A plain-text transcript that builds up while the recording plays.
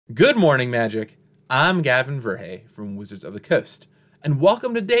Good morning, Magic. I'm Gavin Verhey from Wizards of the Coast, and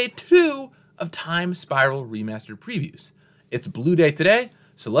welcome to day 2 of Time Spiral Remastered previews. It's Blue Day today,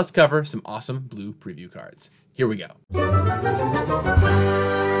 so let's cover some awesome blue preview cards. Here we go.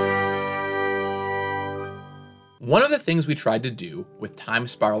 One of the things we tried to do with Time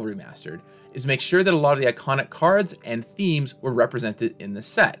Spiral Remastered is make sure that a lot of the iconic cards and themes were represented in the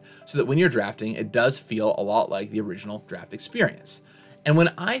set, so that when you're drafting, it does feel a lot like the original draft experience. And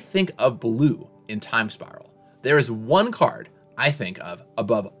when I think of blue in Time Spiral, there is one card I think of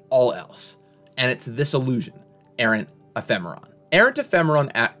above all else, and it's this illusion, Errant Ephemeron. Errant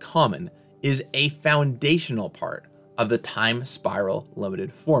Ephemeron at common is a foundational part of the Time Spiral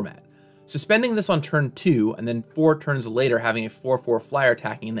limited format. Suspending this on turn 2 and then 4 turns later having a 4/4 flyer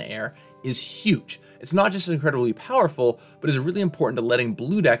attacking in the air is huge. It's not just incredibly powerful, but is really important to letting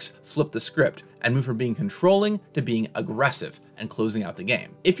blue decks flip the script and move from being controlling to being aggressive and closing out the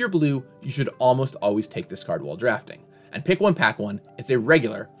game. If you're blue, you should almost always take this card while drafting. And pick one, pack one, it's a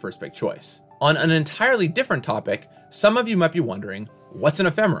regular first pick choice. On an entirely different topic, some of you might be wondering, what's an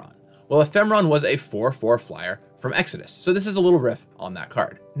Ephemeron? Well, Ephemeron was a 4/4 flyer from Exodus, so this is a little riff on that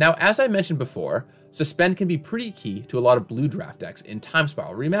card. Now, as I mentioned before, Suspend can be pretty key to a lot of blue draft decks in Time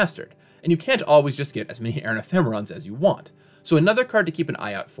Spiral Remastered, and you can't always just get as many Errant Ephemerons as you want. So another card to keep an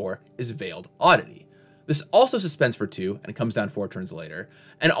eye out for is Veiled Oddity. This also suspends for 2 and comes down 4 turns later,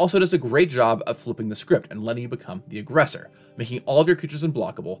 and also does a great job of flipping the script and letting you become the aggressor, making all of your creatures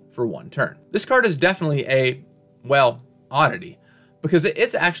unblockable for 1 turn. This card is definitely a, well, oddity, because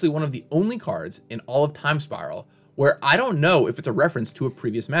it's actually one of the only cards in all of Time Spiral where I don't know if it's a reference to a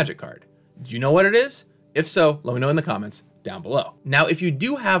previous Magic card. Do you know what it is? If so, let me know in the comments down below. Now, if you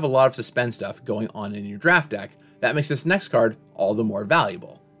do have a lot of Suspend stuff going on in your draft deck, that makes this next card all the more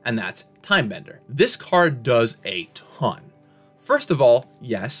valuable, and that's Timebender. This card does a ton. First of all,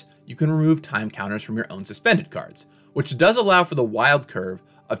 yes, you can remove time counters from your own suspended cards, which does allow for the wild curve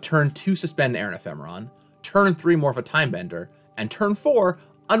of turn 2 suspend Errant Ephemeron, turn 3 morph a Timebender, and turn 4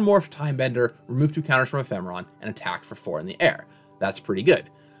 unmorph Timebender, remove 2 counters from Ephemeron, and attack for 4 in the air. That's pretty good.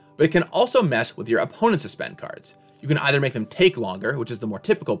 But it can also mess with your opponent's suspend cards. You can either make them take longer, which is the more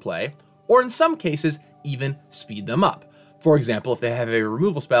typical play, or in some cases, even speed them up. For example, if they have a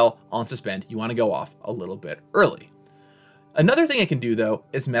removal spell on suspend, you want to go off a little bit early. Another thing it can do, though,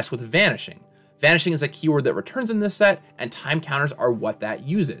 is mess with Vanishing. Vanishing is a keyword that returns in this set, and time counters are what that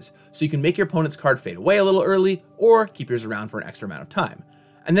uses. So you can make your opponent's card fade away a little early, or keep yours around for an extra amount of time.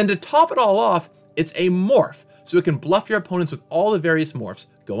 And then to top it all off, it's a morph, so it can bluff your opponents with all the various morphs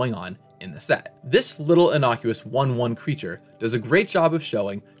going on in the set. This little innocuous 1/1 creature does a great job of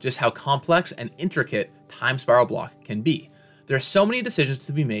showing just how complex and intricate Time Spiral block can be. There are so many decisions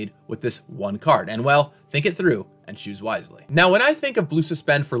to be made with this one card, and well, think it through and choose wisely. Now, when I think of blue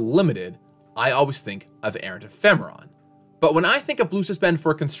suspend for limited, I always think of Errant Ephemeron. But when I think of blue suspend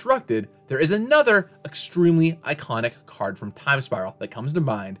for constructed, there is another extremely iconic card from Time Spiral that comes to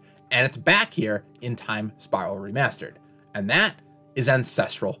mind, and it's back here in Time Spiral Remastered, and that is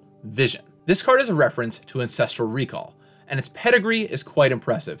Ancestral Vision. This card is a reference to Ancestral Recall, and its pedigree is quite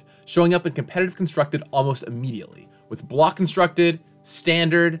impressive, showing up in competitive constructed almost immediately, with block constructed,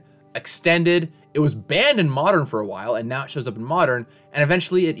 standard, extended. It was banned in modern for a while, and now it shows up in modern, and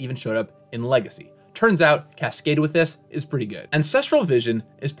eventually it even showed up in legacy. Turns out, Cascade with this is pretty good. Ancestral Vision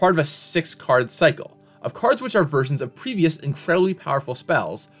is part of a 6-card cycle of cards which are versions of previous incredibly powerful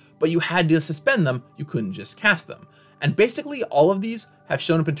spells, but you had to suspend them, you couldn't just cast them. And basically all of these have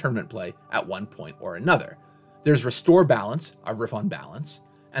shown up in tournament play at one point or another. There's Restore Balance, a riff on balance,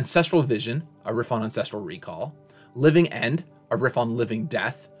 Ancestral Vision, a riff on Ancestral Recall, Living End, a riff on Living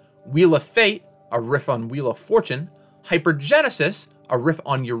Death, Wheel of Fate, a riff on Wheel of Fortune, Hypergenesis, a riff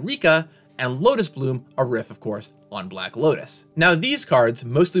on Eureka, and Lotus Bloom, a riff, of course, on Black Lotus. Now, these cards,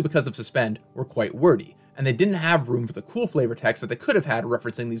 mostly because of Suspend, were quite wordy, and they didn't have room for the cool flavor text that they could have had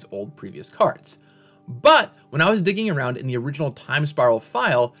referencing these old previous cards. But when I was digging around in the original Time Spiral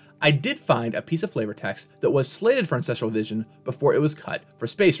file, I did find a piece of flavor text that was slated for Ancestral Vision before it was cut for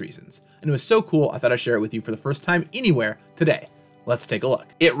space reasons. And it was so cool, I thought I'd share it with you for the first time anywhere today. Let's take a look.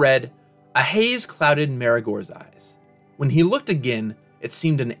 It read, "A haze clouded Marigor's eyes. When he looked again, it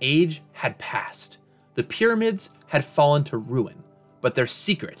seemed an age had passed. The pyramids had fallen to ruin, but their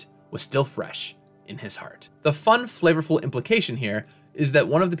secret was still fresh in his heart." The fun, flavorful implication here is that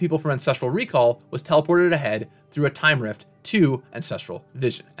one of the people from Ancestral Recall was teleported ahead through a time rift to Ancestral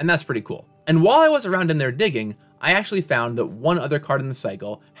Vision, and that's pretty cool. And while I was around in there digging, I actually found that one other card in the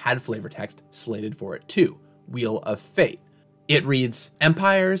cycle had flavor text slated for it too, Wheel of Fate. It reads,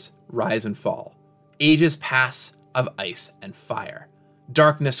 "Empires rise and fall. Ages pass of ice and fire.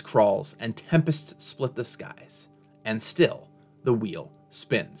 Darkness crawls and tempests split the skies, and still the wheel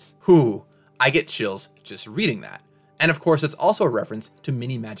spins. Whew, I get chills just reading that. And of course, it's also a reference to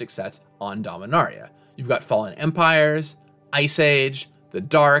mini Magic sets on Dominaria. You've got Fallen Empires, Ice Age, The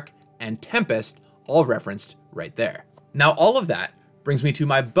Dark, and Tempest all referenced right there. Now, all of that brings me to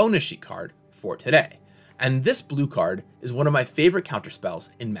my bonus sheet card for today. And this blue card is one of my favorite counterspells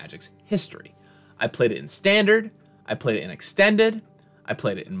in Magic's history. I played it in Standard, I played it in Extended, I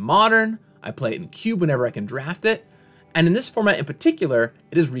played it in Modern, I play it in Cube whenever I can draft it, and in this format in particular,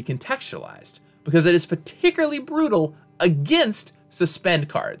 it is recontextualized, because it is particularly brutal against Suspend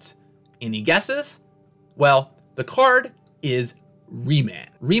cards. Any guesses? Well, the card is Remand.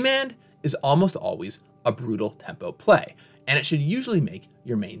 Remand is almost always a brutal tempo play, and it should usually make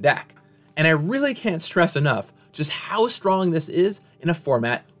your main deck. And I really can't stress enough just how strong this is in a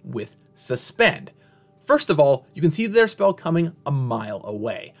format with Suspend. First of all, you can see their spell coming a mile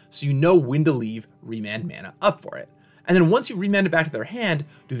away, so you know when to leave Remand mana up for it. And then once you remand it back to their hand,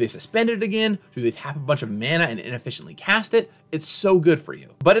 do they suspend it again? Do they tap a bunch of mana and inefficiently cast it? It's so good for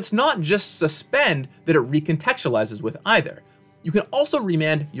you. But it's not just Suspend that it recontextualizes with either. You can also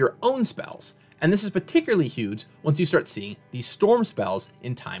remand your own spells. And this is particularly huge once you start seeing these storm spells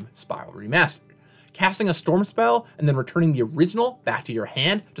in Time Spiral Remastered. Casting a storm spell and then returning the original back to your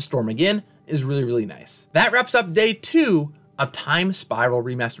hand to storm again is really, really nice. That wraps up day 2 of Time Spiral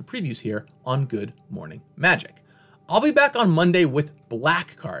Remastered previews here on Good Morning Magic. I'll be back on Monday with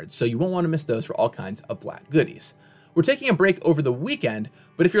black cards, so you won't want to miss those for all kinds of black goodies. We're taking a break over the weekend,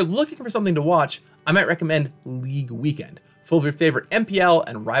 but if you're looking for something to watch, I might recommend League Weekend, full of your favorite MPL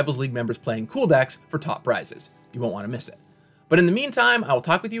and Rivals League members playing cool decks for top prizes. You won't want to miss it. But in the meantime, I will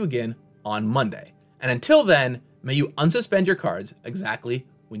talk with you again on Monday. And until then, may you unsuspend your cards exactly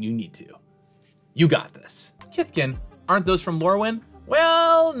when you need to. You got this. Kithkin, aren't those from Lorwyn?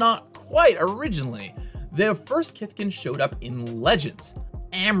 Well, not quite originally. The first Kithkin showed up in Legends,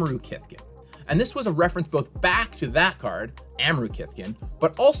 Amru Kithkin. And this was a reference both back to that card, Amru Kithkin,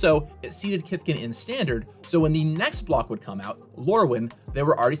 but also it seeded Kithkin in Standard, so when the next block would come out, Lorwyn, there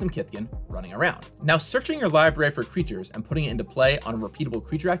were already some Kithkin running around. Now, searching your library for creatures and putting it into play on a repeatable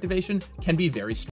creature activation can be very